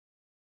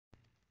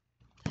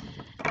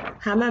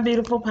Hi, my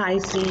beautiful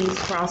Pisces,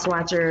 cross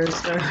watchers,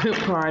 third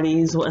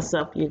parties. What's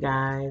up, you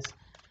guys?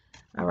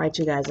 All right,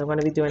 you guys, I'm going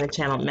to be doing a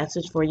channel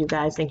message for you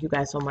guys. Thank you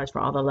guys so much for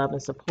all the love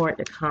and support,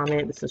 the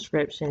comment, the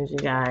subscriptions, you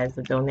guys,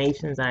 the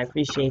donations. I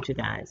appreciate you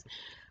guys.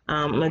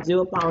 I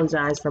do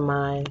apologize for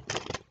my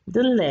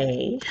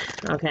delay,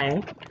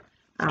 okay?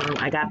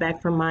 I got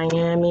back from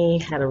Miami,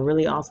 had a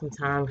really awesome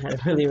time, had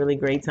a really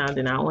great time,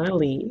 did not want to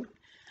leave.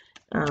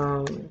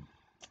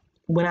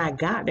 When I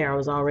got there, I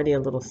was already a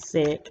little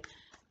sick.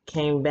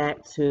 Came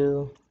back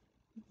to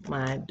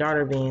my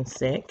daughter being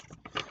sick.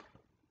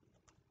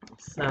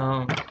 So,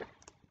 I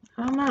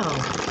don't know.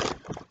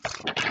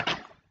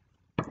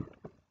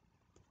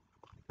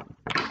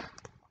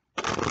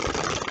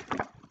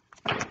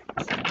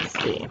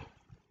 Let's see.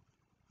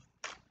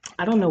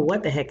 I don't know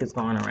what the heck is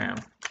going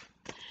around.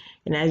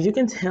 And as you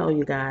can tell,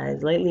 you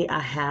guys, lately I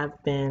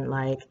have been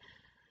like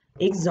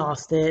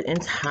exhausted and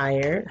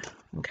tired,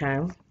 okay?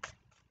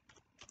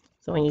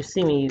 So when you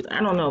see me, I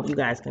don't know if you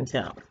guys can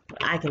tell,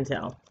 but I can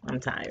tell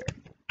I'm tired.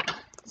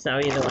 So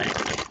either way,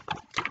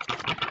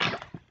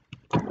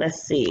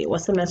 let's see.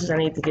 What's the message I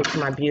need to give to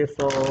my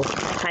beautiful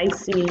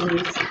Pisces?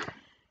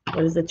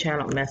 What is the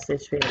channel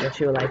message that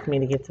you would like me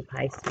to give to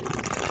Pisces?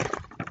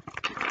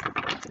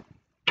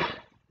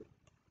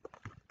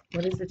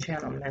 What is the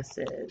channel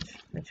message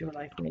that you would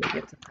like me to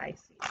give to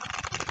Pisces?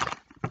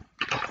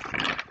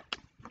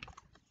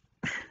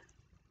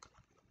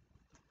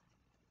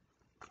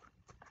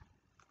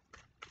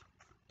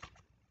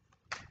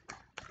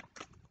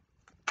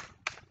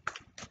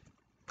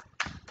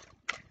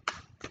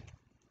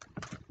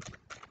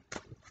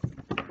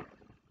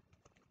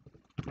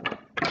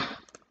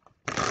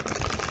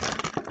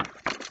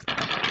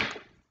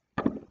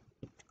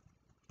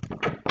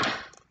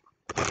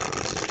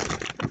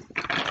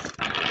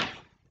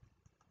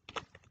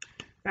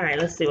 All right,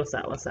 let's see what's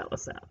up.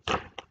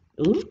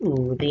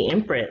 Ooh, the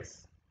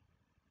Empress.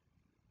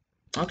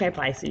 Okay,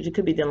 Pisces, you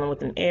could be dealing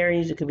with an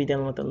Aries, you could be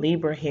dealing with a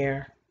Libra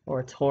here, or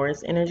a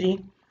Taurus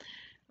energy.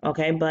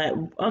 Okay, but,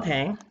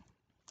 okay.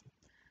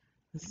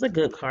 This is a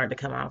good card to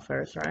come out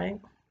first, right?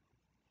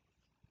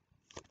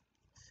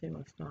 Let's see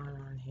what's going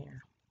on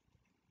here.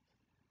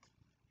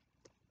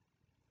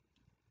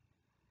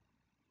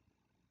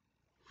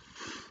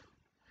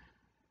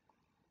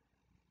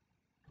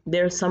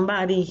 There's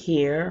somebody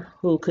here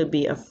who could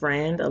be a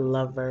friend, a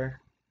lover,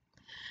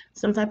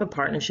 some type of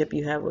partnership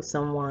you have with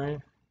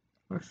someone,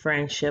 or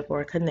friendship,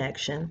 or a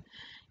connection.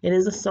 It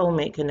is a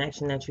soulmate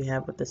connection that you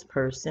have with this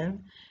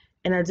person.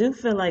 And I do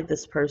feel like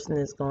this person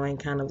is going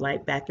kind of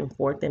like back and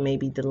forth. They may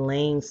be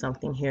delaying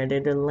something here. They're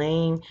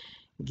delaying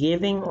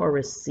giving or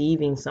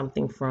receiving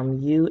something from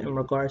you in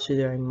regards to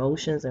their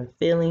emotions and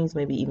feelings,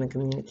 maybe even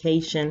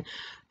communication,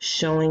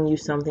 showing you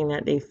something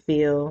that they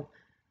feel.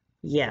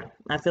 Yeah,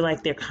 I feel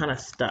like they're kind of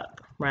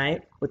stuck,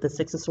 right? With the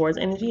Six of Swords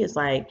energy, it's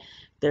like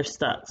they're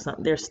stuck.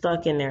 They're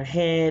stuck in their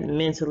head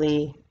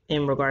mentally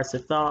in regards to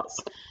thoughts,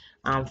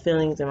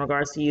 feelings in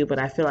regards to you. But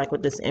I feel like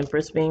with this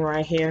Empress being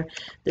right here,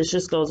 this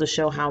just goes to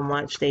show how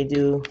much they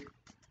do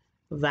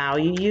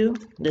value you.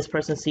 This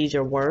person sees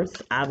your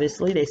worth.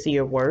 Obviously, they see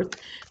your worth.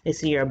 They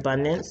see your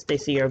abundance. They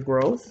see your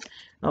growth.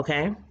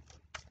 Okay?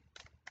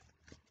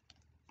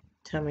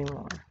 Tell me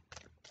more.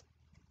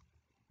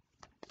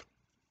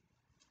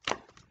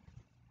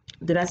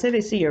 Did I say they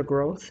see your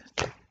growth?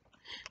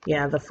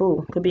 Yeah, the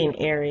Fool could be an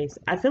Aries.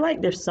 I feel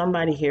like there's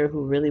somebody here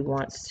who really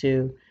wants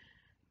to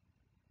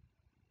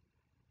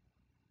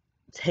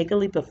take a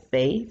leap of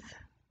faith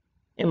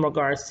in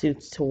regards to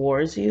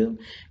towards you,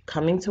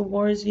 coming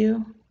towards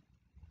you.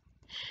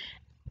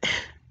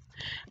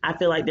 I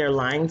feel like they're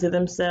lying to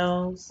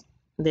themselves.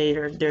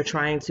 They're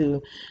trying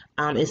to,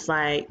 it's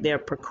like they're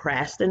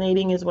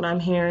procrastinating is what I'm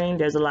hearing.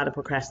 There's a lot of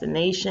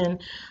procrastination.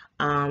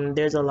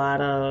 There's a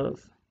lot of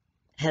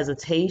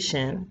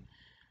hesitation.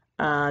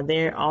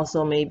 They're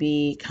also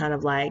maybe kind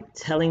of like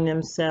telling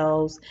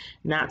themselves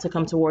not to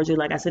come towards you.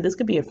 Like I said, this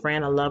could be a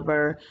friend, a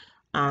lover,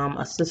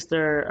 a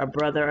sister, a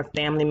brother, a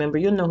family member.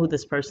 You'll know who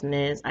this person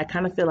is. I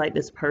kind of feel like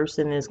this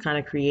person is kind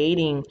of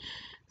creating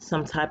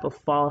some type of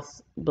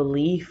false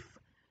belief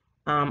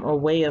or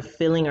way of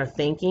feeling or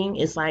thinking.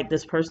 It's like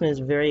this person is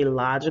very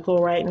logical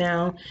right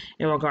now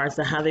in regards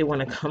to how they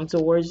want to come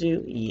towards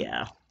you.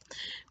 Yeah.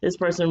 This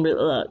person,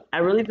 look, I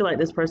really feel like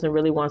this person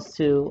really wants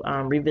to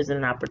revisit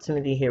an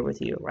opportunity here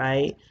with you,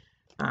 right?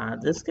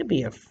 This could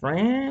be a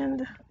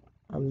friend,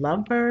 a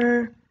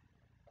lover.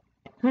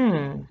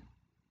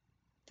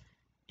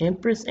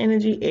 Empress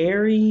energy,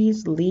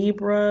 Aries,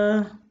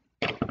 Libra,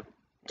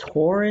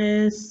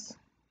 Taurus,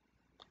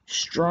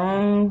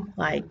 strong,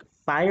 like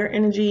fire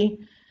energy.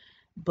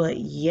 But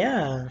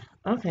yeah,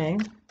 okay.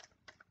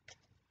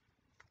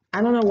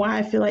 I don't know why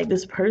I feel like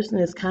this person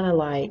is kind of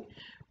like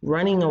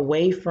running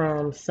away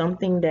from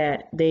something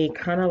that they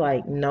kind of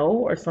like know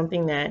or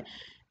something that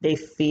they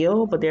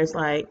feel, but there's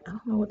like, I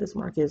don't know what this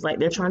mark is. Like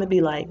they're trying to be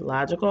like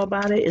logical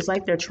about it. It's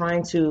like they're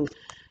trying to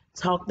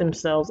talk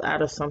themselves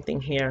out of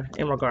something here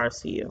in regards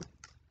to you.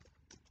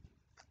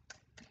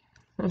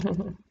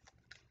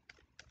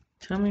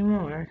 Tell me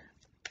more.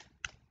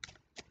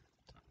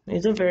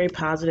 These are very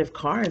positive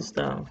cards,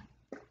 though.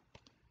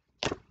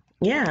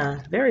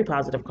 Yeah, very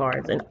positive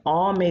cards. And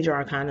all major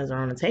arcanas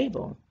are on the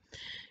table.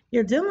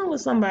 You're dealing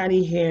with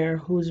somebody here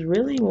who's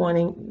really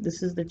wanting,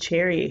 this is the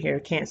Chariot here,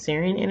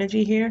 Cancerian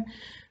energy here.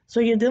 So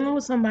you're dealing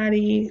with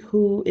somebody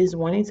who is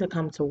wanting to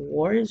come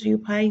towards you,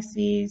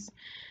 Pisces.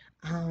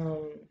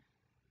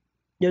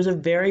 There's a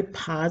very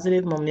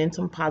positive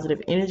momentum,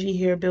 positive energy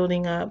here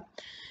building up.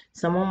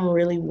 Someone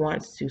really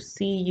wants to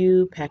see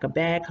you, pack a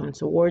bag, come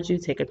towards you,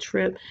 take a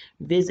trip,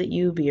 visit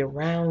you, be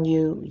around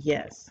you.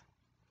 Yes.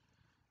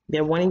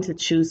 They're wanting to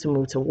choose to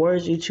move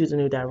towards you, choose a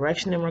new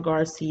direction in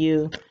regards to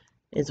you,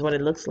 is what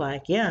it looks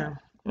like. Yeah.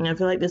 And I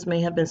feel like this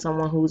may have been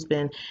someone who's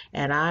been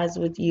at odds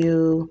with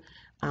you.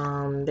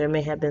 There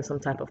may have been some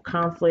type of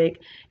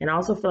conflict. And I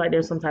also feel like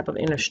there's some type of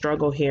inner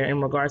struggle here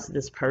in regards to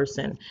this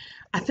person.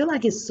 I feel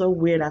like it's so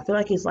weird. I feel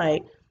like it's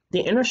like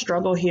the inner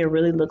struggle here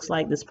really looks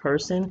like this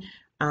person,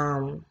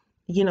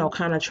 you know,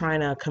 kind of trying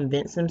to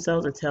convince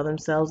themselves or tell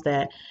themselves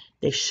that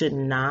they should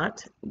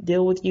not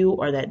deal with you,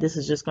 or that this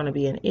is just going to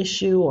be an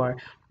issue, or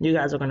you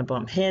guys are going to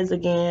bump heads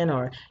again,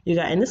 or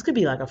and this could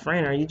be like a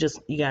friend, or you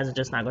guys are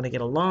just not going to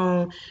get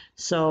along.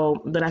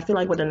 So, but I feel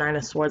like with the Nine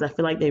of Swords, I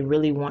feel like they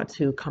really want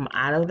to come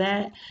out of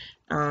that.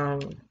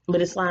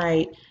 But it's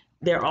like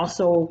they're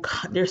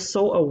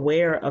so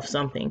aware of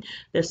something.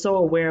 They're so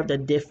aware of the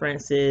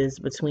differences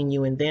between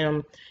you and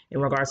them in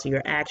regards to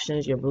your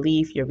actions, your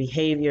belief, your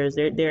behaviors.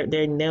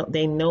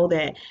 They know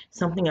that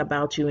something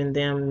about you and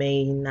them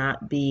may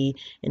not be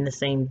in the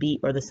same beat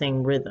or the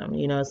same rhythm.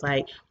 You know, it's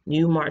like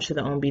you march to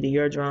the own beat of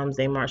your drums,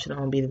 they march to the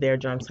own beat of their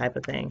drums type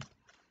of thing.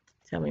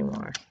 Tell me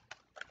more.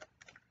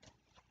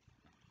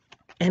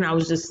 And I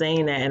was just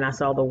saying that, and I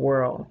saw the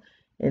world,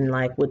 and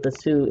like with the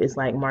two, it's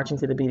like marching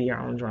to the beat of your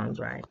own drums,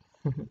 right?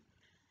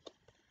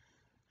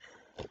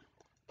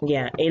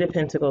 Yeah, Eight of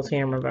Pentacles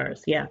here in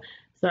reverse. Yeah.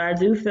 So I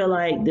do feel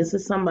like this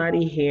is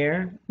somebody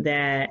here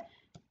that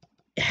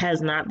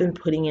has not been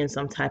putting in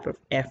some type of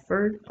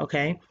effort,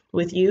 okay,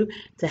 with you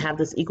to have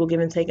this equal give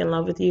and take in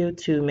love with you,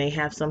 to may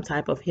have some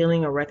type of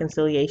healing or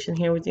reconciliation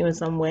here with you in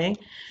some way,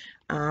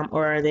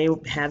 or they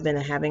have been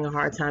having a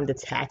hard time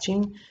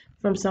detaching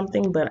from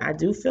something. But I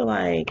do feel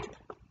like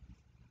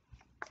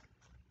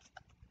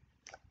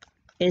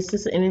it's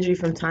just energy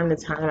from time to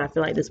time. I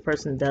feel like this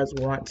person does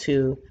want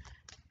to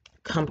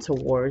come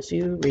towards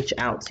you, reach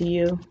out to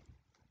you.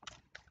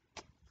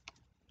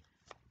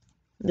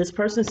 This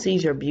person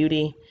sees your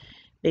beauty.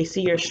 They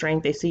see your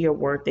strength. They see your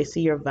work. They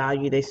see your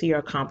value. They see your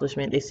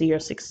accomplishment. They see your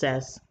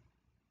success.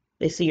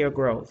 They see your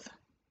growth.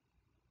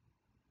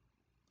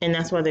 And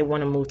that's why they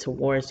want to move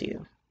towards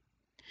you.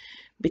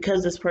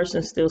 Because this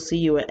person still see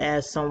you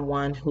as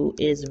someone who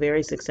is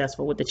very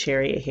successful with the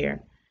Chariot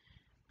here.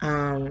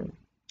 And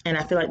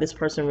I feel like this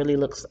person really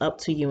looks up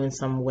to you in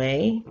some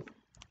way.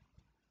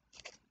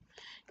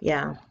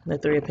 Yeah, the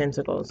Three of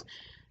Pentacles.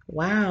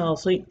 Wow.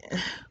 So,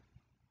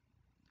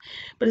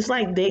 but it's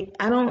like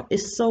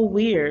it's so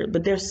weird,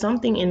 but there's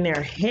something in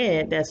their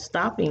head that's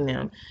stopping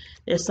them.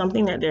 There's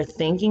something that they're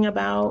thinking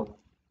about.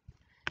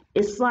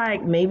 It's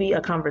like maybe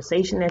a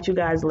conversation that you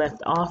guys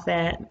left off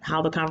at,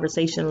 how the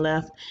conversation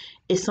left.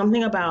 It's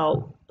something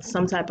about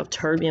some type of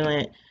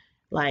turbulent,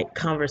 like,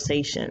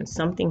 conversation,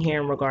 something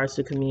here in regards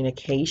to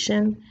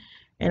communication.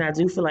 And I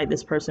do feel like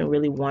this person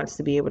really wants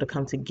to be able to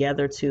come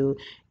together to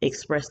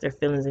express their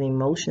feelings and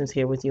emotions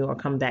here with you, or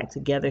come back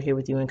together here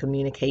with you in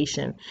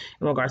communication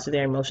in regards to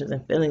their emotions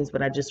and feelings.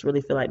 But I just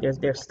really feel like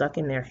they're stuck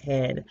in their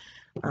head.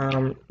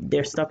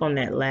 They're stuck on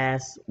that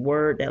last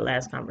word, that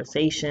last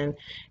conversation.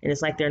 And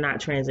it's like they're not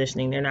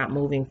transitioning. They're not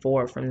moving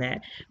forward from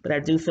that. But I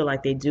do feel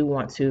like they do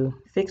want to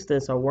fix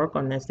this or work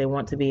on this. They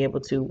want to be able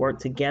to work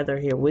together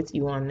here with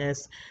you on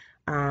this,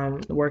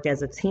 work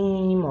as a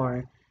team,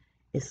 or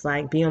it's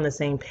like be on the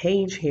same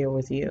page here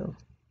with you.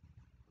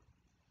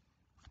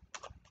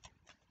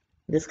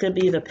 This could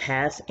be the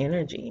past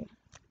energy.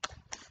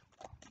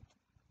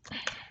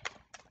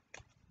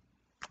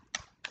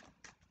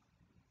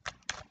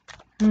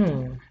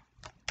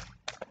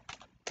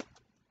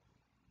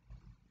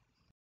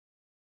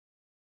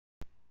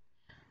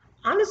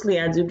 Honestly,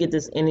 I do get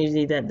this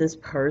energy that this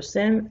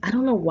person, I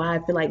don't know why,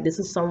 I feel like this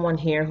is someone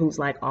here who's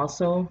like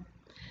also,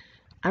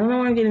 I don't know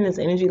why I'm getting this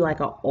energy like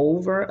an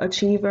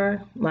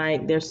overachiever.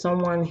 Like there's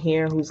someone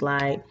here who's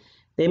like,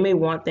 they may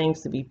want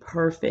things to be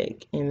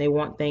perfect and they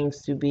want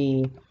things to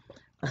be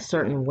a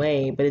certain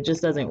way, but it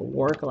just doesn't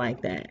work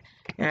like that.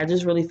 And I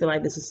just really feel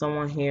like this is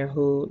someone here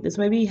who, this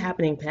may be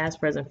happening past,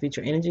 present,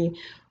 future energy,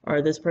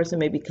 or this person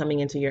may be coming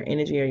into your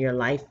energy or your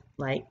life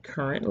like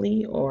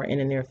currently or in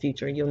the near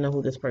future. You'll know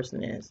who this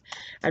person is.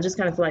 I just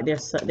kind of feel like they're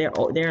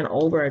an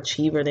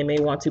overachiever. They may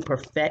want to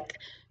perfect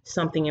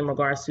something in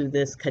regards to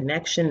this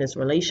connection, this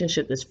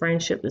relationship, this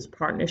friendship, this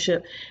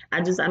partnership.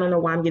 I don't know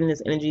why I'm getting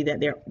this energy that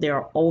they're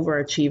an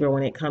overachiever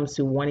when it comes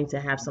to wanting to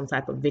have some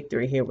type of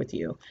victory here with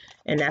you.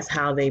 And that's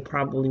how they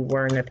probably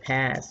were in the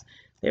past.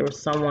 There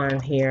was someone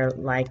here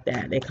like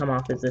that. They come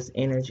off as this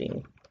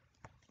energy,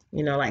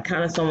 you know, like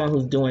kind of someone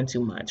who's doing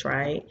too much,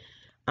 right?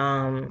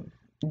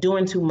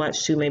 doing too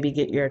much to maybe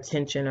get your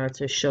attention or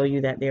to show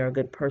you that they're a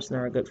good person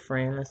or a good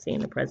friend. Let's see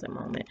in the present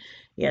moment.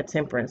 Yeah,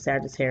 Temperance,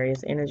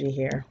 Sagittarius energy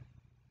here.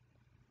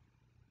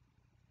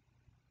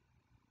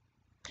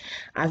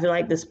 I feel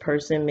like this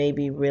person may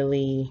be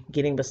really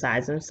getting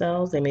besides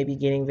themselves. They may be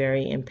getting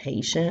very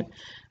impatient.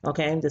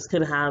 Okay, this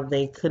could have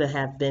they could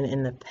have been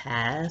in the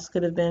past.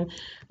 Could have been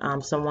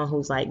someone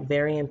who's like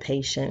very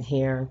impatient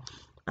here.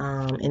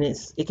 And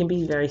it can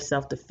be very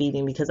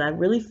self-defeating because I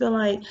really feel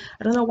like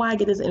I don't know why I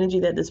get this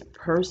energy that this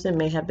person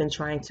may have been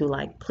trying to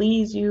like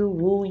please you,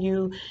 woo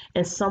you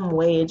in some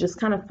way. It just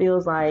kind of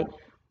feels like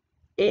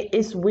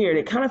it's weird.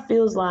 It kind of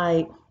feels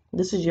like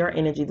this is your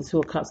energy, the Two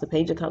of Cups, the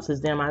Page of Cups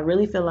is them. I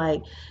really feel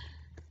like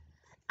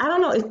I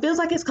don't know. It feels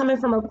like it's coming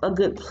from a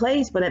good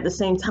place, but at the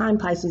same time,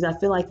 Pisces, I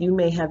feel like you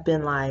may have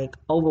been like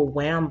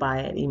overwhelmed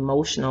by it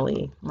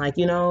emotionally. Like,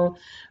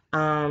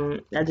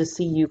 I just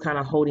see you kind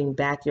of holding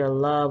back your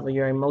love or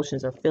your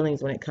emotions or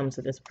feelings when it comes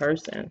to this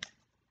person.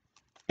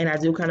 And I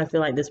do kind of feel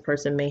like this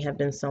person may have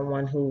been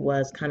someone who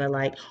was kind of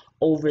like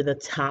over the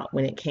top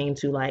when it came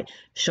to like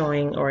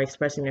showing or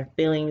expressing their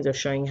feelings or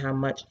showing how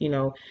much,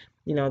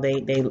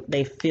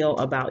 they feel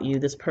about you.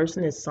 This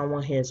person is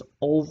someone who is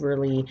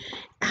overly,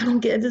 I don't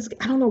get this,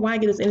 I don't know why I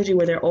get this energy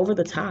where they're over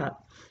the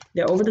top.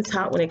 They're over the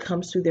top when it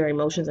comes to their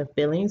emotions and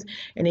feelings,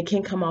 and it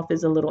can come off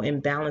as a little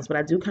imbalanced, but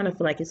I do kind of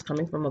feel like it's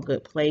coming from a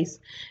good place.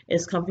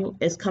 It's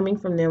coming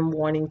from them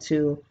wanting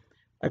to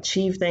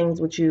achieve things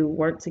with you,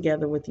 work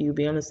together with you,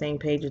 be on the same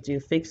page with you,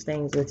 fix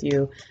things with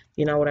you.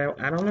 You know what?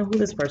 I don't know who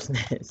this person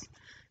is.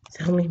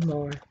 Tell me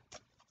more.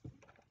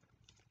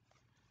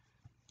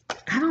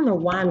 I don't know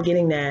why I'm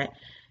getting that.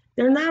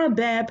 They're not a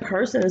bad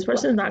person. This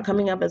person is not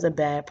coming up as a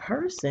bad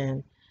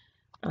person.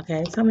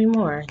 Okay, tell me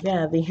more.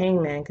 Yeah, the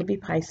Hangman could be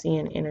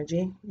Piscean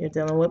energy you're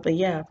dealing with, but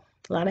yeah,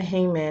 a lot of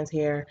hangmans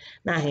here.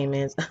 Not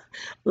hangmans, a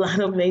lot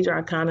of major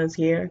arcanas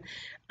here,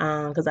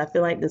 because I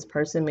feel like this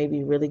person may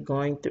be really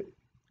going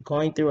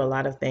through a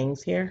lot of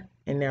things here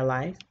in their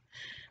life.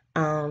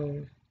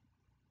 I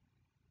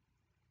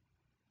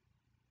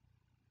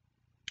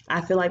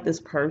feel like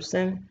this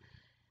person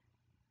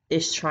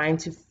is trying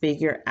to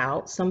figure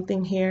out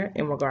something here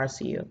in regards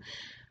to you.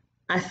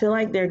 I feel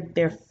like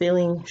they're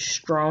feeling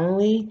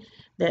strongly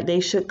that they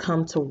should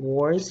come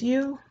towards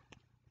you.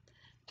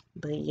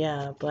 But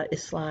yeah, but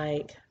it's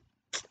like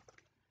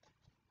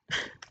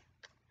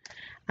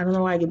I don't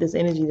know why I get this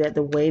energy that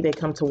the way they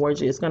come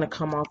towards you is going to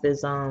come off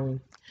as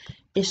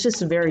it's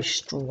just very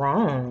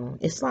strong.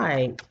 It's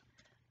like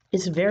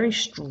it's very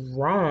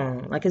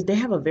strong. Like they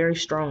have a very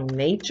strong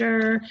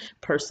nature,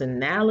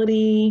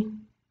 personality.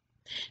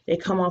 They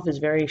come off as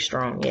very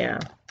strong. Yeah.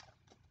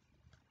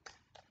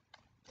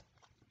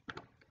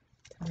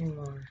 Tell me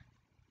more.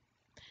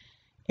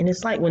 And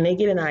it's like when they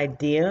get an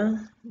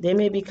idea, they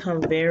may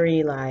become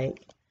very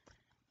like,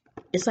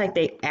 it's like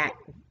they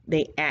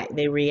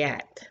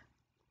react.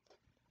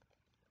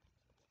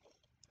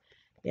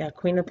 Yeah,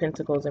 Queen of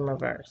Pentacles in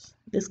reverse.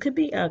 This could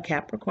be a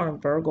Capricorn,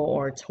 Virgo,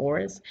 or a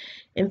Taurus.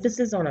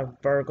 Emphasis on a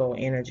Virgo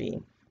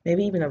energy.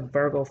 Maybe even a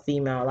Virgo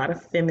female. A lot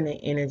of feminine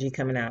energy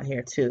coming out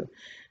here too.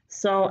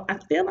 So I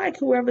feel like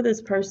whoever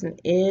this person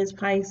is,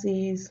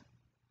 Pisces,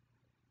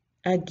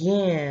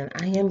 again,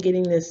 I am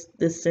getting this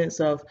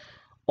sense of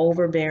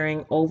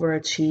overbearing,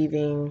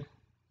 overachieving.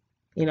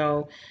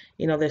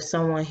 There's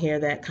someone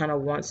here that kind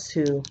of wants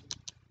to,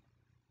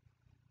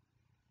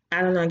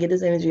 I don't know, I get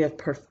this energy of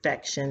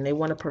perfection. They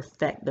want to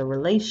perfect the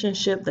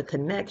relationship, the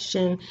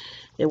connection.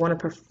 They want to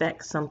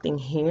perfect something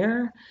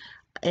here.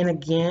 And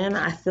again,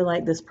 I feel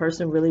like this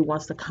person really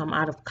wants to come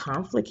out of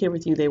conflict here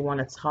with you. They want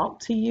to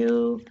talk to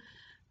you.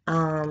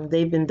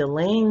 They've been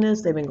delaying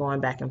this. They've been going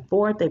back and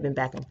forth. They've been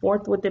back and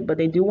forth with it, but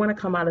they do want to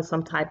come out of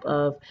some type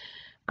of,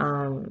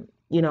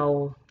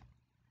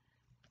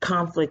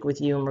 conflict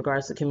with you in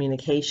regards to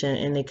communication,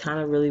 and they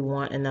kind of really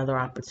want another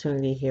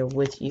opportunity here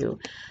with you.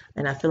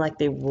 And I feel like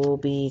they will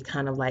be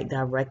kind of like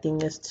directing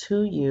this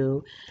to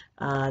you,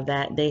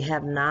 that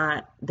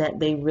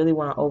they really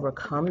want to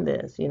overcome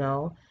this,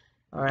 all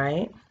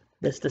right?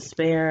 This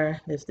despair,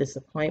 this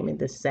disappointment,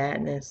 this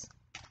sadness.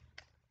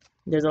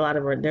 There's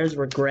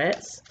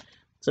regrets.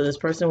 So this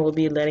person will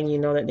be letting you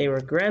know that they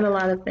regret a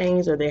lot of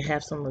things, or they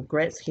have some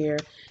regrets here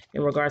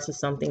in regards to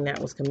something that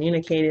was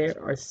communicated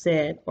or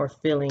said, or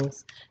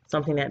feelings,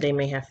 something that they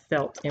may have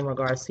felt in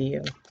regards to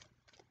you.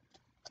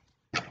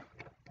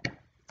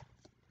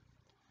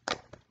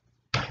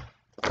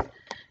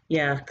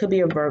 Yeah, could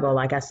be a Virgo.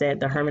 Like I said,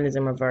 the Hermit is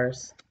in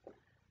reverse.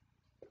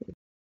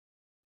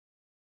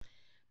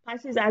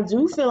 Pisces, I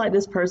do feel like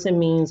this person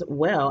means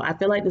well. I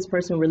feel like this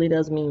person really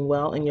does mean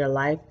well in your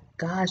life.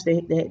 Gosh,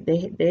 they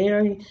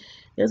are.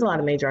 There's a lot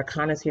of major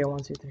arcanas here.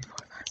 1, 2, 3, 4,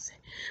 5, 6.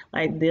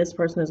 Like this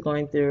person is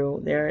going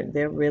through.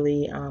 They're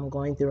really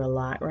going through a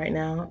lot right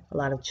now. A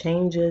lot of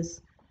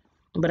changes.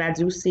 But I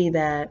do see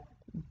that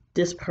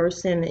this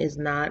person is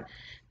not.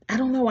 I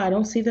don't know. I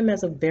don't see them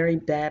as a very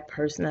bad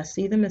person. I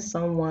see them as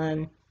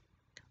someone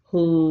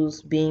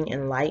who's being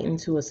enlightened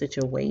to a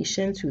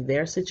situation, to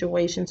their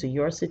situation, to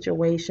your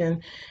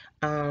situation.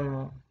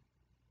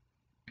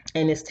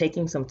 and it's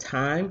taking some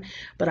time.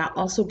 But I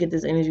also get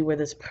this energy where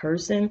this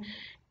person,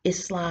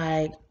 it's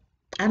like,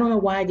 I don't know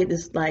why I get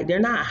this, like, they're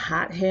not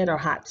hothead or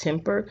hot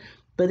tempered,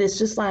 but it's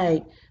just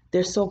like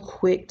they're so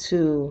quick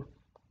to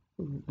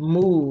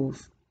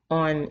move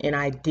on an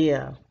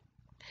idea.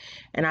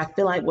 And I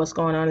feel like what's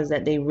going on is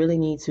that they really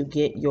need to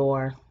get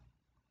your,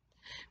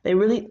 I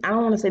don't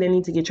want to say they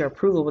need to get your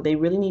approval, but they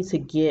really need to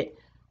get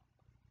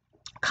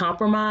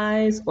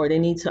compromise, or they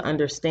need to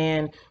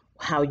understand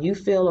how you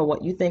feel or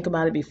what you think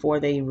about it before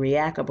they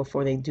react or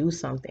before they do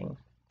something.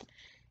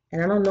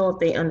 And I don't know if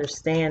they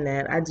understand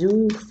that. I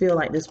do feel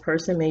like this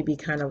person may be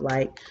kind of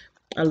like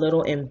a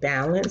little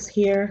imbalanced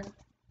here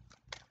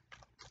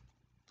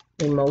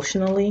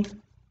emotionally.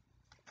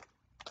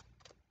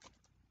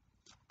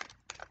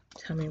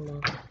 Tell me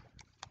more.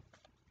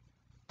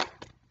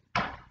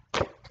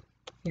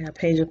 Yeah,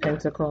 Page of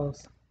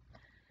Pentacles.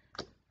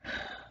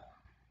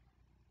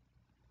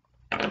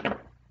 I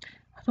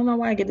don't know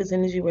why I get this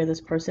energy where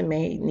this person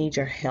may need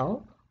your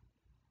help.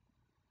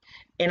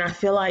 And I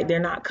feel like they're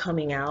not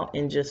coming out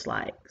and just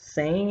like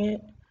saying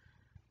it.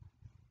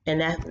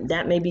 And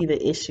that may be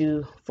the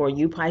issue for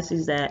you,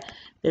 Pisces, that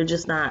they're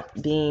just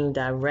not being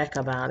direct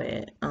about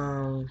it.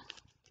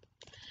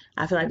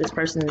 I feel like this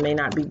person may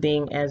not be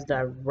being as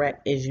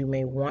direct as you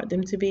may want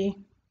them to be.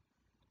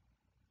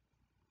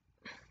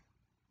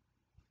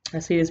 I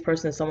see this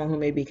person as someone who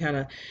may be kind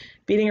of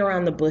beating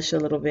around the bush a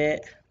little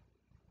bit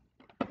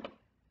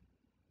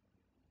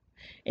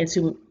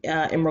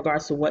in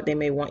regards to what they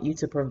may want you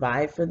to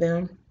provide for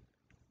them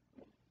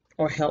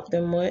or help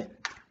them with.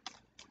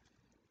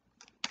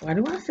 Why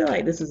do I feel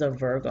like this is a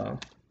Virgo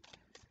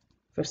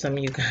for some of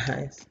you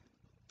guys?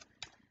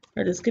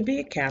 Or this could be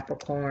a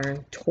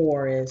Capricorn,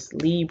 Taurus,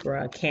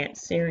 Libra,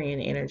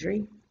 Cancerian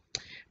energy,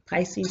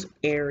 Pisces,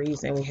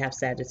 Aries, and we have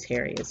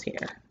Sagittarius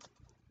here.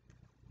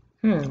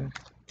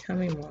 Tell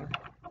me more.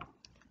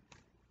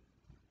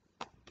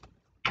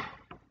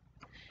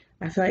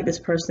 I feel like this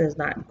person is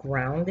not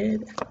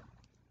grounded.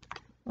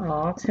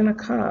 Oh, 10 of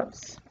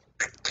Cups.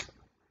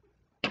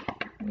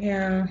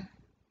 Yeah.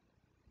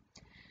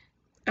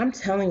 I'm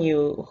telling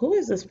you, who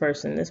is this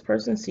person? This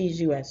person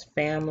sees you as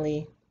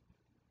family.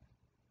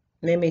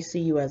 They may see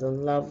you as a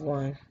loved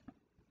one.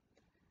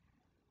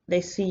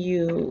 They see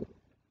you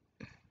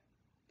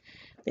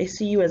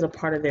as a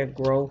part of their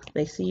growth.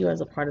 They see you as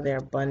a part of their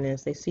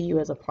abundance. They see you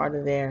as a part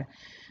of their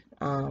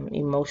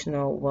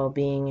emotional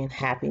well-being and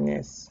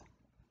happiness.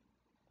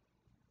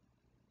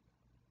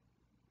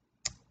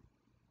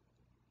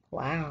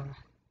 Wow.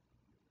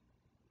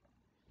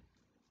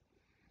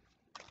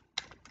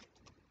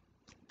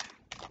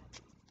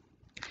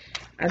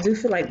 I do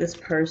feel like this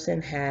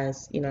person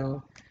has,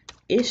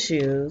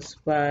 issues,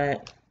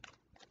 but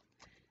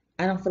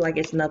I don't feel like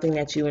it's nothing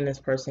that you and this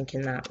person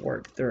cannot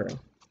work through.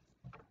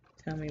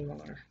 Tell me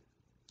more.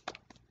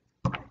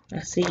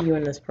 I see you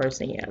and this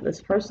person. Yeah,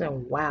 this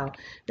person, wow.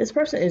 This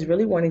person is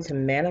really wanting to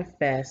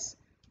manifest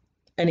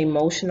an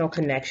emotional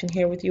connection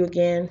here with you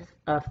again,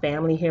 a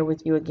family here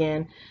with you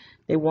again.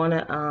 They want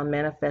to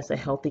manifest a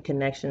healthy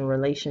connection,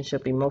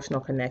 relationship, emotional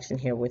connection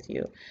here with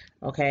you.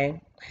 Okay,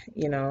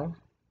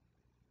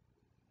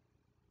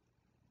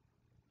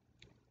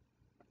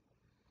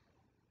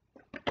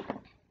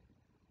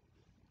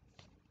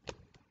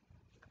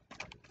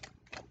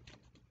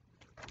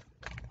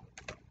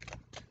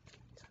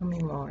 Tell me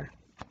more.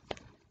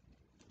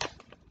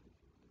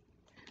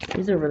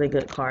 These are really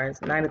good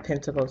cards. Knight of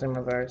Pentacles in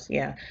reverse.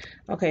 Yeah.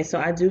 Okay, so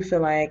I do feel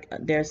like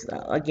there's,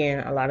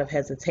 again, a lot of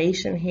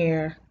hesitation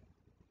here.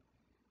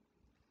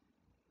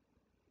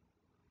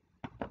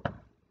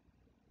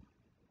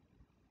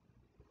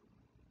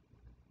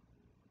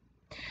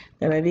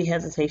 There may be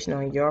hesitation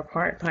on your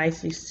part,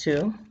 Pisces,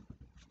 too,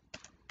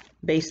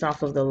 based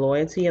off of the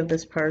loyalty of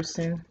this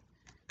person,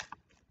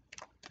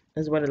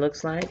 is what it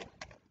looks like.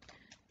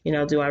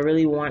 Do I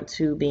really want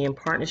to be in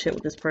partnership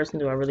with this person?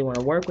 Do I really want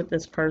to work with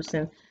this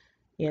person?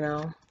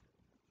 Tell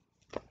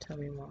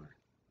me more.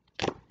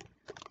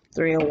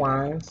 3 of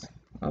Wands.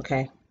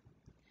 Okay.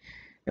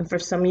 And for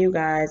some of you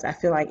guys, I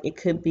feel like it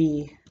could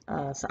be,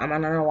 so I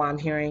don't know why I'm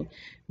hearing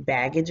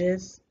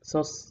baggages.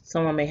 So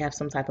someone may have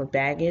some type of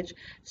baggage.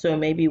 So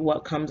maybe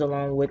what comes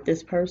along with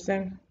this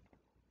person.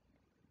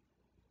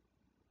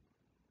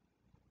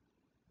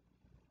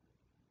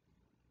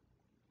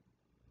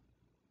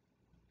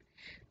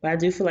 But I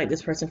do feel like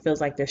this person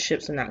feels like their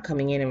ships are not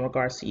coming in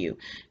regards to you.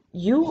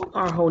 You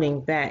are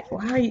holding back.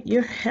 Why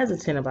you're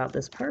hesitant about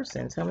this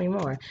person? Tell me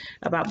more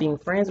about being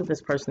friends with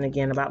this person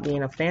again, about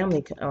being a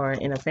family or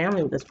in a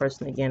family with this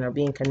person again, or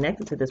being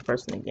connected to this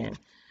person again.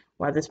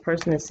 Why this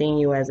person is seeing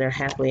you as their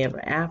happily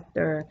ever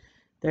after,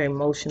 they're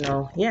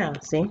emotional. Yeah,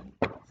 see,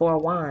 4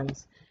 of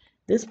Wands.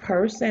 This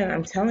person,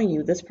 I'm telling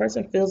you, this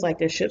person feels like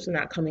their ships are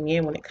not coming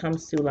in when it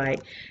comes to like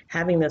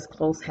having this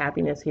close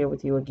happiness here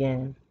with you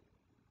again.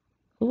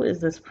 Who is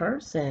this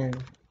person?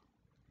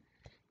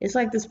 It's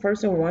like this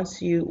person wants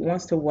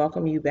to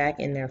welcome you back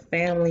in their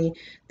family.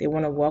 They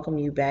want to welcome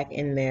you back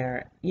in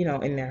their,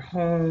 in their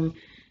home.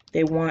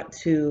 They want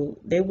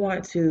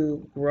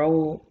to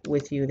grow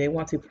with you. They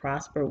want to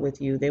prosper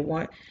with you. They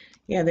want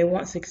Yeah, they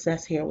want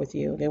success here with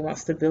you. They want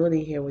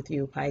stability here with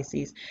you,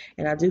 Pisces.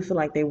 And I do feel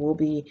like they will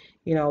be,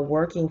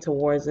 working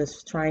towards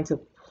this, trying to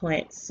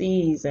plant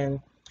seeds and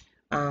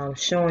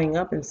showing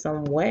up in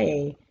some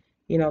way,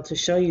 to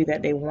show you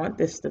that they want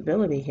this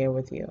stability here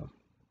with you.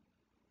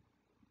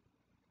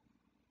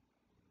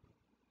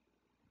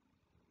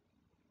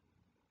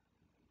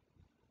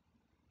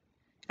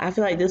 I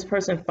feel like this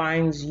person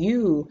finds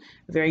you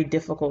very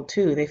difficult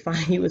too. They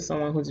find you as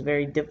someone who's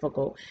very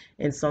difficult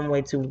in some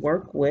way to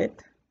work with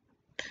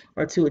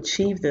or to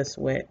achieve this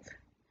with,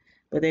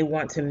 but they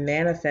want to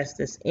manifest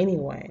this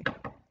anyway.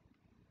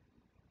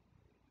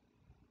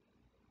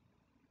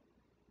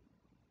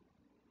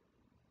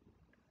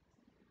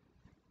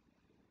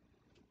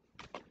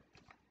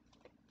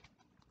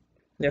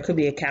 There could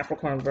be a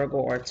Capricorn, Virgo,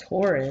 or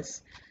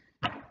Taurus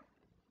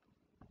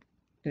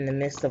in the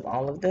midst of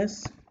all of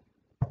this.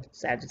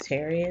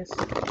 Sagittarius.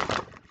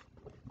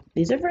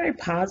 These are very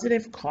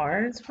positive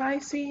cards,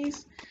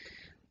 Pisces.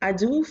 I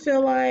do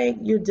feel like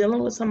you're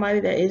dealing with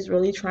somebody that is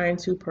really trying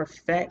to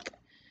perfect,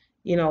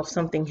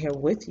 something here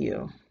with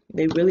you.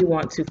 They really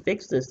want to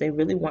fix this. They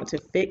really want to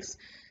fix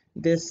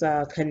this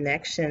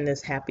connection,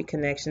 this happy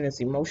connection, this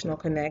emotional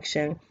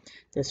connection,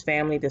 this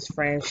family, this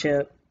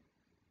friendship.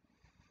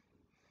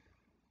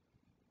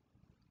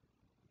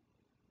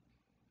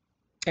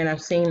 And I'm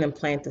seeing them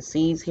plant the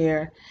seeds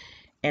here,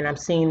 and I'm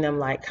seeing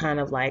them kind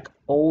of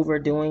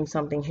overdoing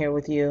something here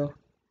with you.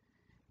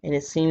 And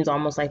it seems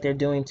almost like they're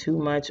doing too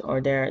much,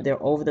 or they're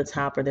over the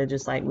top, or they're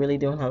just really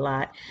doing a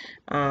lot.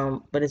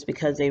 But it's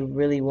because they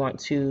really want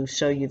to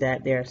show you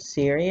that they're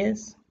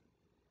serious.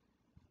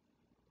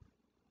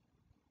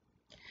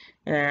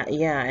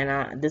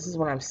 And this is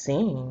what I'm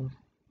seeing.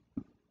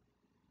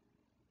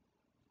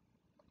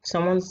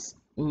 Someone's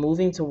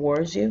moving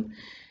towards you,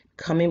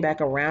 coming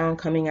back around,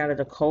 coming out of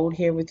the cold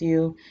here with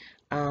you,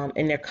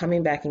 and they're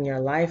coming back in your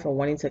life or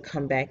wanting to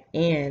come back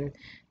in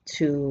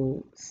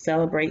to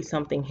celebrate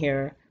something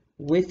here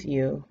with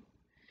you.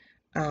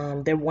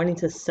 They're wanting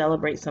to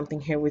celebrate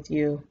something here with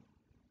you.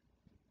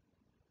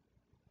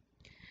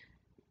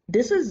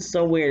 This is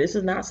so weird. This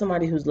is not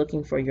somebody who's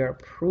looking for your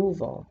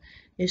approval.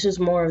 It's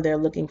just more of they're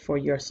looking for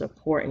your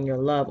support and your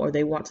love, or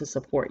they want to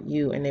support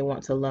you and they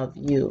want to love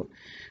you.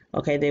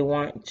 Okay, they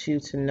want you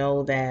to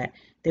know that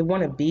they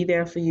want to be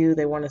there for you.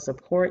 They want to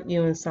support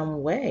you in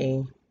some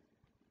way.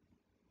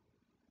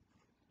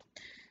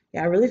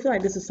 Yeah, I really feel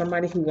like this is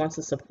somebody who wants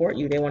to support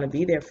you. They want to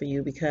be there for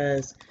you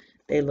because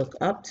they look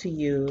up to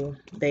you.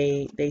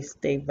 They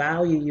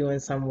value you in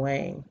some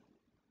way.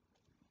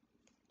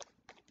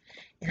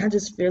 And I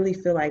just really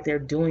feel like they're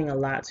doing a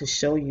lot to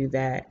show you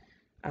that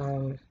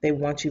they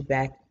want you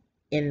back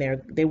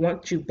they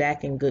want you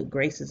back in good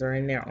graces, or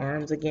in their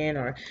arms again,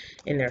 or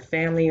in their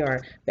family,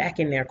 or back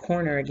in their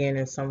corner again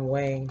in some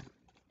way.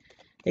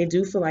 They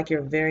do feel like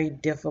you're very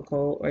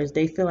difficult, or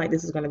they feel like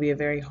this is going to be a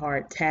very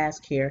hard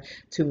task here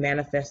to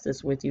manifest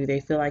this with you.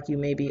 They feel like you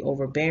may be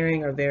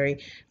overbearing or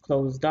very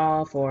closed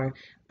off, or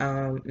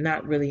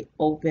not really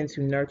open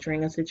to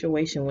nurturing a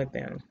situation with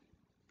them.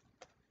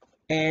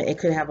 And it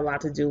could have a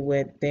lot to do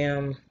with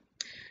them.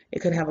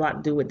 It could have a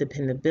lot to do with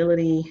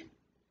dependability,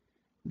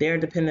 their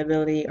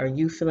dependability, or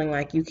you feeling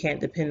like you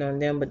can't depend on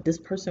them. But this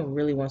person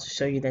really wants to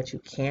show you that you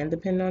can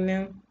depend on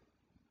them.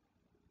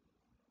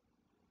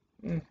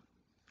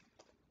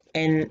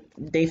 And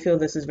they feel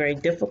this is very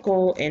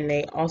difficult, and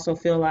they also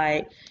feel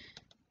like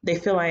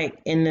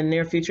in the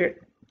near future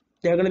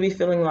they're going to be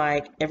feeling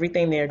like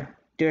everything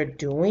they're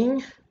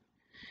doing,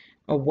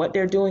 or what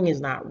they're doing, is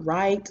not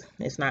right.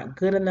 It's not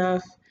good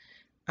enough.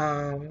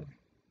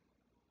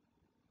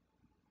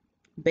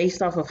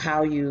 Based off of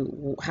how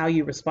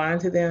you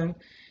respond to them.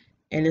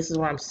 And this is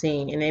what I'm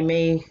seeing.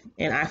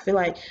 And I feel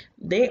like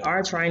they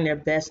are trying their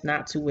best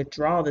not to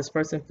withdraw. This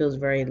person feels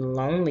very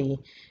lonely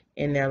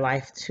in their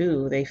life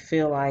too. They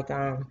feel like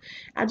I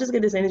just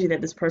get this energy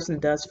that this person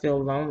does feel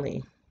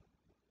lonely.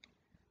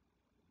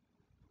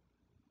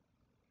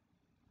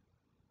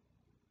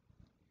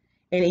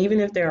 And even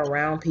if they're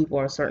around people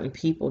or certain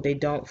people, they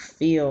don't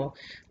feel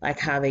like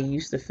how they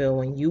used to feel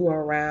when you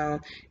were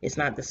around. It's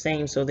not the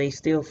same. So they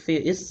still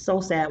feel, it's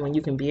so sad when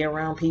you can be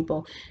around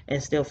people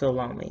and still feel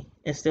lonely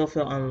and still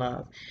feel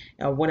unloved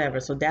or whatever.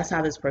 So that's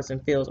how this person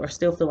feels, or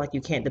still feel like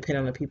you can't depend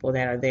on the people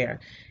that are there.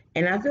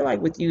 And I feel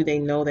like with you, they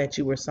know that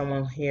you were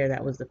someone here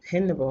that was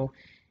dependable.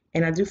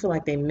 And I do feel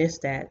like they miss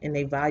that, and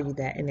they value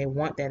that, and they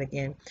want that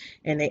again.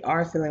 And they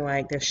are feeling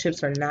like their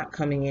ships are not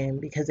coming in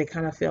because they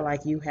kind of feel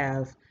like you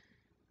have,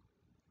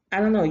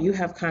 I don't know, you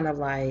have kind of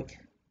like,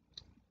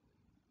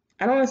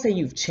 I don't want to say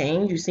you've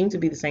changed. You seem to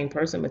be the same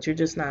person, but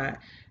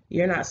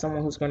you're not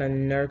someone who's going to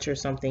nurture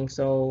something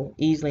so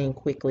easily and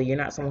quickly. You're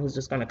not someone who's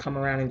just going to come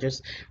around and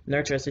just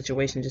nurture a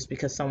situation just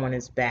because someone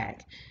is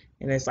back.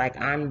 And it's like,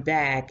 I'm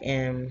back,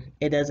 and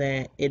it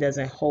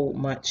doesn't hold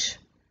much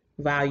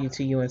value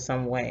to you in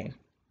some way.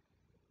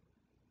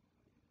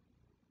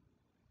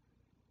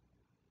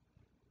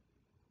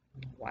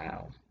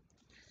 Wow.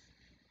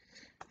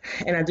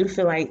 And I do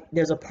feel like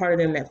there's a part of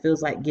them that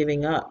feels like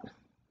giving up.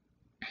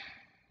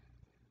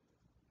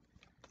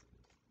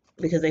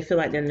 because they feel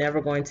like they're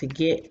never going to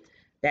get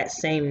that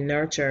same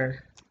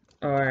nurture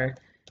or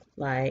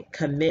like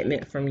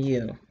commitment from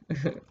you.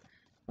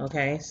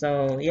 Okay,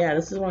 so yeah,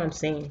 this is what I'm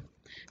seeing.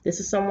 This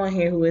is someone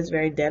here who is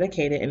very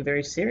dedicated and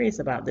very serious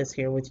about this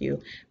here with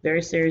you.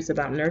 Very serious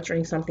about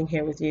nurturing something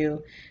here with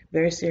you.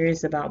 Very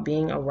serious about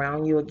being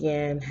around you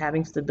again,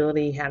 having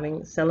stability,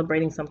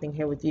 celebrating something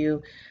here with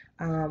you.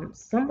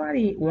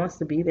 Somebody wants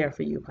to be there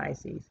for you,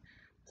 Pisces.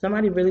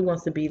 Somebody really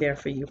wants to be there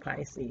for you,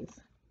 Pisces.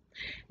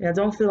 And I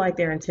don't feel like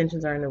their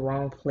intentions are in the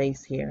wrong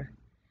place here.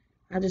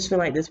 I just feel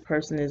like this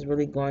person is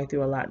really going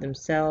through a lot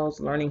themselves,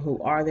 learning who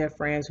are their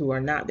friends, who are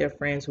not their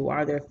friends, who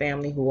are their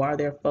family, who are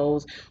their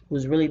foes,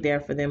 who's really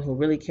there for them, who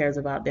really cares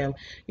about them,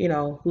 you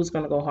know, who's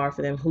going to go hard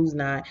for them, who's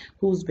not,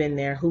 who's been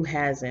there, who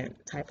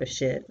hasn't, type of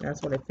shit.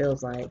 That's what it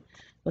feels like.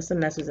 What's the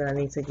message that I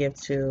need to give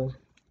to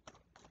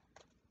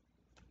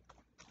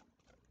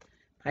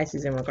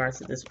Pisces in regards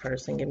to this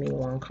person? Give me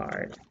one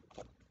card.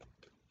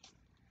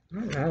 I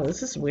don't know.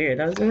 This is weird.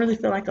 That doesn't really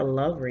feel like a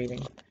love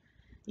reading.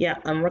 Yeah,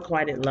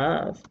 unrequited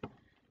love.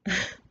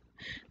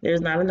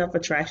 There's not enough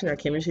attraction or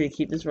chemistry to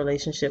keep this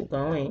relationship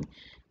going.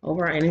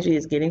 Overall energy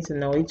is getting to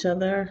know each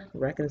other.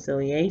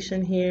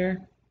 Reconciliation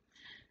here.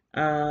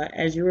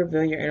 As you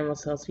reveal your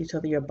innermost selves to each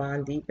other, your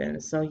bond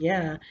deepens. So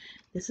yeah,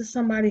 this is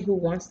somebody who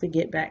wants to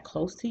get back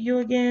close to you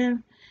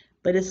again,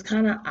 but it's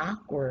kind of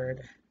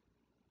awkward.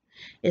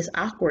 It's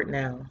awkward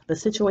now. The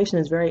situation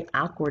is very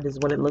awkward is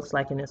what it looks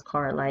like in this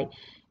card. Like,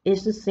 it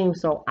just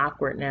seems so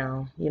awkward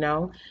now, you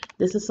know?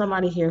 This is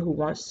somebody here who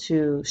wants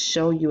to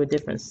show you a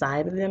different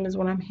side of them is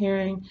what I'm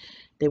hearing.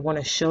 They want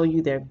to show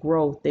you their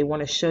growth. They want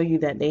to show you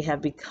that they have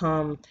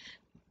become,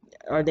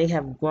 or they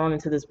have grown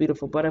into this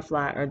beautiful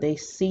butterfly, or they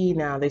see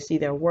now, they see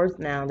their worth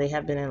now. They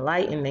have been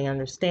enlightened. They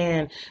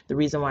understand the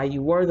reason why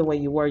you were the way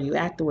you were, you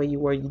act the way you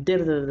were, you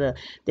did it.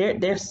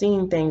 They're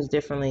seeing things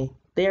differently.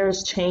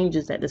 There's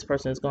changes that this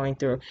person is going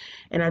through.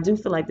 And I do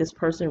feel like this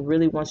person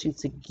really wants you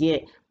to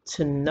get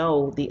to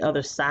know the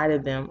other side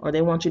of them, or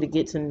they want you to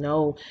get to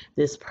know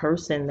this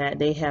person that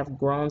they have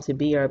grown to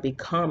be or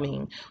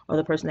becoming, or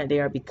the person that they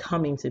are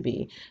becoming to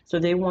be. So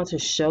they want to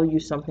show you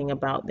something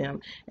about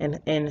them,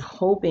 and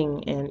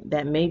hoping and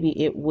that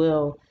maybe it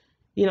will,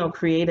 you know,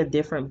 create a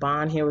different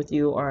bond here with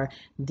you, or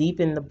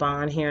deepen the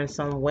bond here in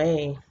some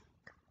way.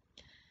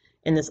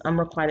 In this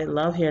unrequited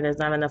love here, there's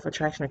not enough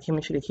attraction or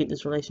chemistry to keep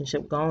this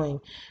relationship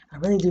going. I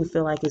really do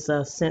feel like it's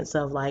a sense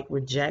of like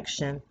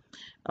rejection,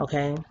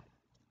 okay?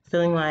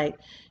 Feeling like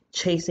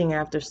chasing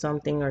after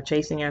something or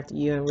chasing after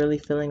you, and really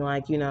feeling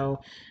like, you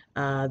know,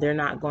 they're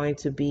not going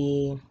to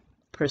be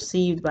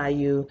perceived by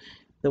you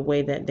the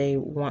way that they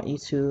want you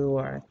to,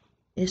 or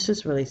it's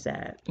just really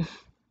sad.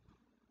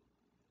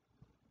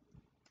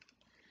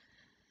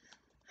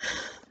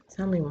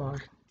 Tell me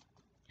more.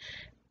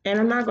 And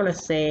I'm not going to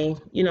say,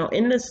 you know,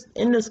 in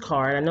this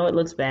card, I know it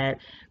looks bad,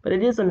 but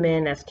it is a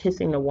man that's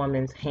kissing the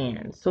woman's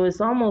hand. So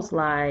it's almost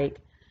like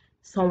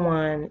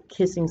someone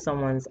kissing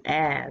someone's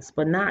ass,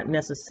 but not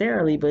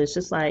necessarily, but it's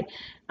just like,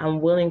 I'm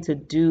willing to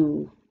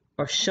do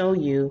or show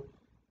you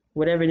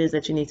whatever it is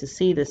that you need to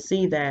see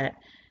that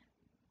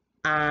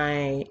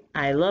I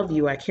love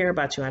you, I care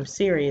about you, I'm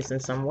serious in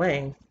some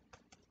way.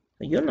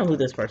 You'll know who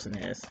this person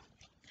is.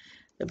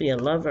 It'll be a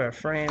lover, a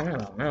friend, I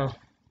don't know.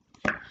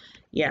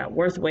 Yeah,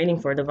 worth waiting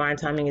for. Divine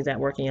timing is at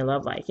work in your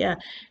love life. Yeah.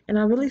 And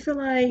I really feel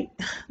like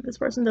this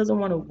person doesn't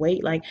want to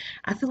wait. Like,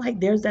 I feel like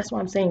that's why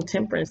I'm saying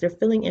temperance. They're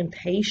feeling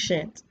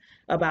impatient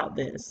about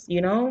this, you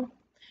know?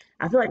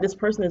 I feel like this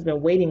person has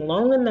been waiting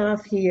long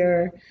enough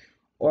here,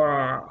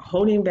 or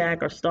holding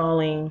back or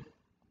stalling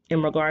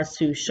in regards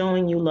to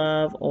showing you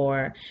love,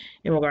 or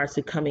in regards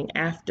to coming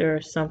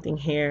after something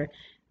here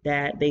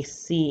that they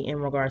see in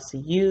regards to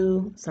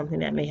you, something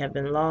that may have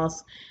been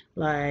lost.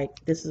 Like,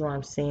 this is what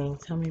I'm seeing.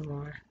 Tell me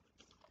more.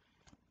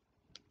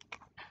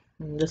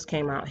 This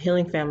came out.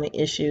 Healing family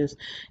issues.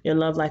 Your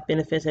love life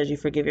benefits as you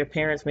forgive your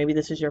parents. Maybe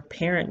this is your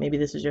parent. Maybe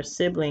this is your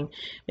sibling.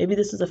 Maybe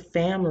this is a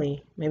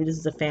family. Maybe this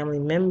is a family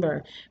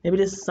member. Maybe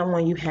this is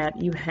someone you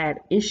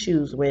had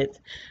issues with.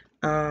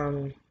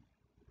 Maybe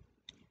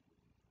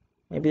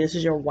this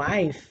is your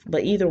wife,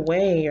 but either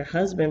way, your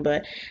husband.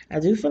 But I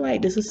do feel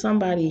like this is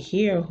somebody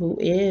here who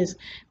is,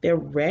 they're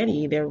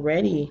ready. They're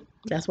ready.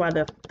 That's why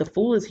the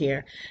Fool is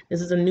here.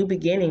 This is a new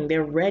beginning.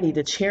 They're ready.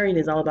 The Chariot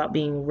is all about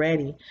being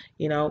ready,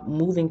 you know,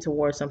 moving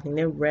towards something.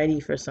 They're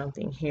ready for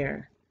something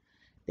here.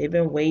 They've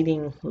been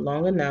waiting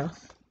long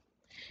enough.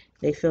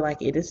 They feel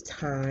like it is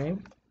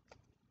time.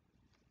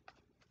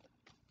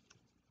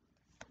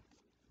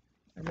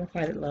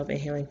 Unrequited love and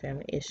healing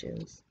family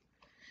issues.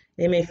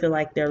 They may feel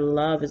like their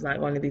love is not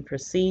going to be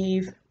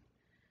perceived,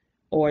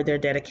 or their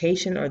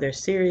dedication, or their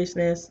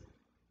seriousness.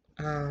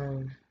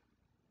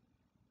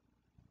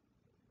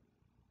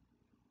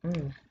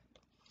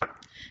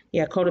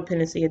 Yeah,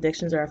 codependency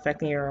addictions are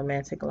affecting your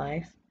romantic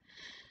life.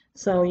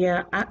 So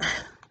yeah,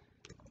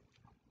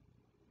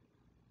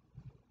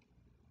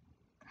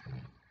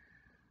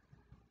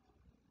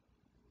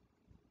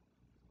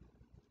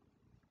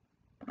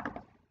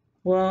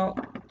 well,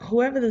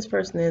 whoever this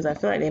person is, I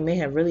feel like they may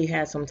have really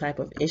had some type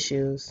of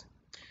issues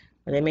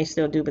or they may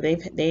still do, but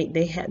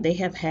they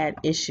have had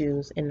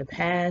issues in the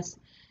past,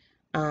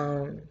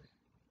 some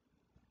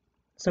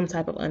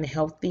type of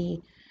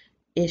unhealthy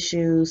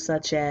issues,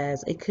 such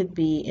as it could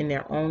be in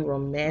their own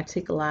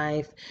romantic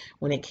life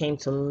when it came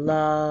to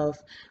love,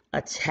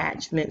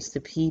 attachments to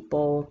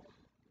people,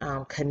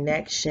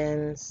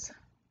 connections.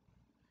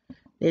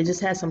 They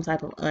just had some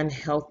type of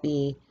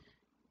unhealthy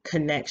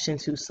connection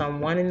to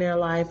someone in their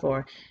life,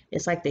 or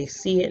it's like they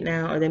see it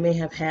now, or they may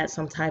have had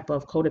some type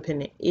of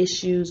codependent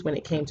issues when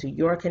it came to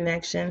your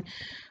connection.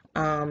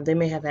 They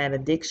may have had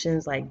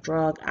addictions like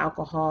drug,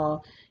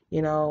 alcohol,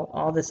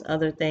 all this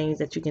other things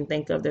that you can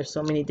think of. There's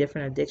so many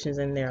different addictions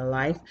in their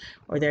life,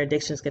 or their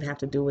addictions could have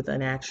to do with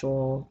an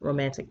actual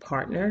romantic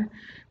partner.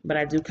 But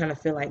I do kind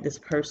of feel like this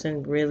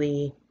person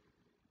really,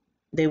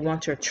 they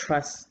want your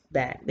trust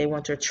back. They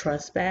want your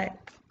trust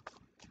back.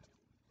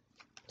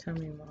 Tell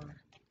me more.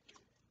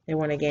 They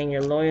want to gain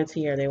your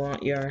loyalty, or they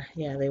want your,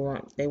 yeah, they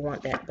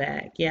want that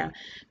back. Yeah,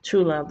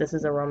 true love. This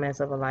is a romance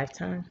of a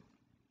lifetime.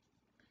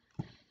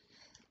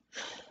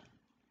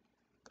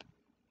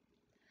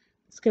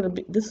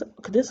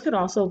 This could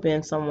also have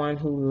been someone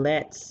who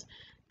lets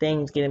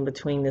things get in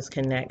between this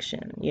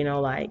connection.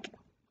 Like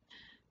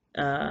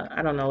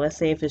I don't know, let's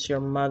say if it's your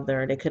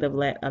mother, they could have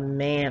let a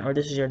man, or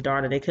this is your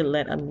daughter, they could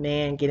let a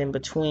man get in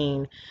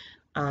between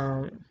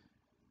the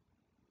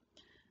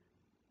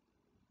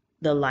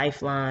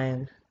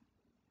lifeline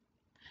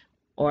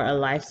or a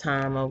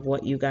lifetime of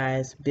what you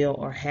guys built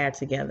or had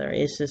together.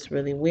 It's just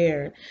really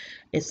weird.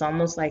 It's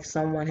almost like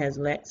someone has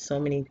let so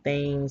many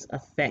things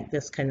affect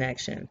this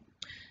connection.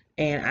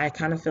 And I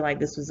kind of feel like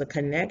this was a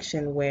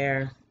connection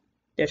where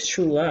there's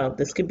true love.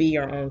 This could be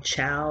your own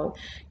child,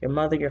 your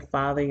mother, your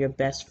father, your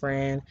best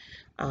friend,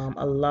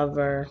 a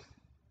lover.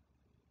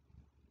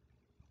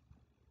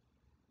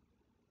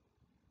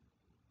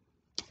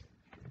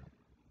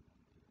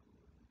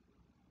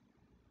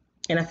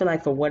 And I feel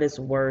like for what it's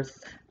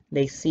worth,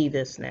 they see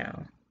this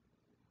now.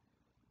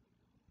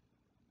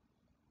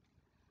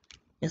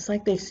 It's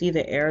like they see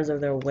the errors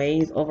of their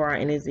ways. Overall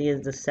energy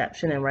is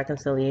deception and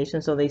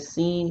reconciliation. So they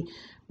see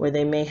where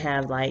they may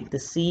have like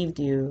deceived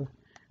you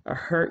or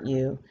hurt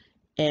you.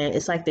 And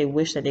it's like they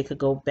wish that they could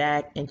go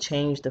back and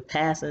change the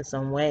past in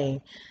some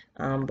way.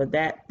 But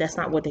that's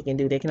not what they can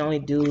do. They can only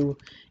do,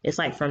 it's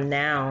like from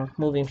now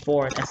moving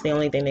forward, that's the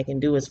only thing they can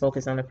do is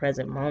focus on the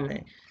present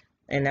moment.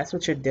 And that's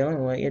what you're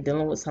dealing with. You're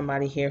dealing with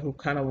somebody here who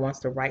kind of wants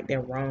to right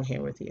their wrong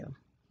here with you.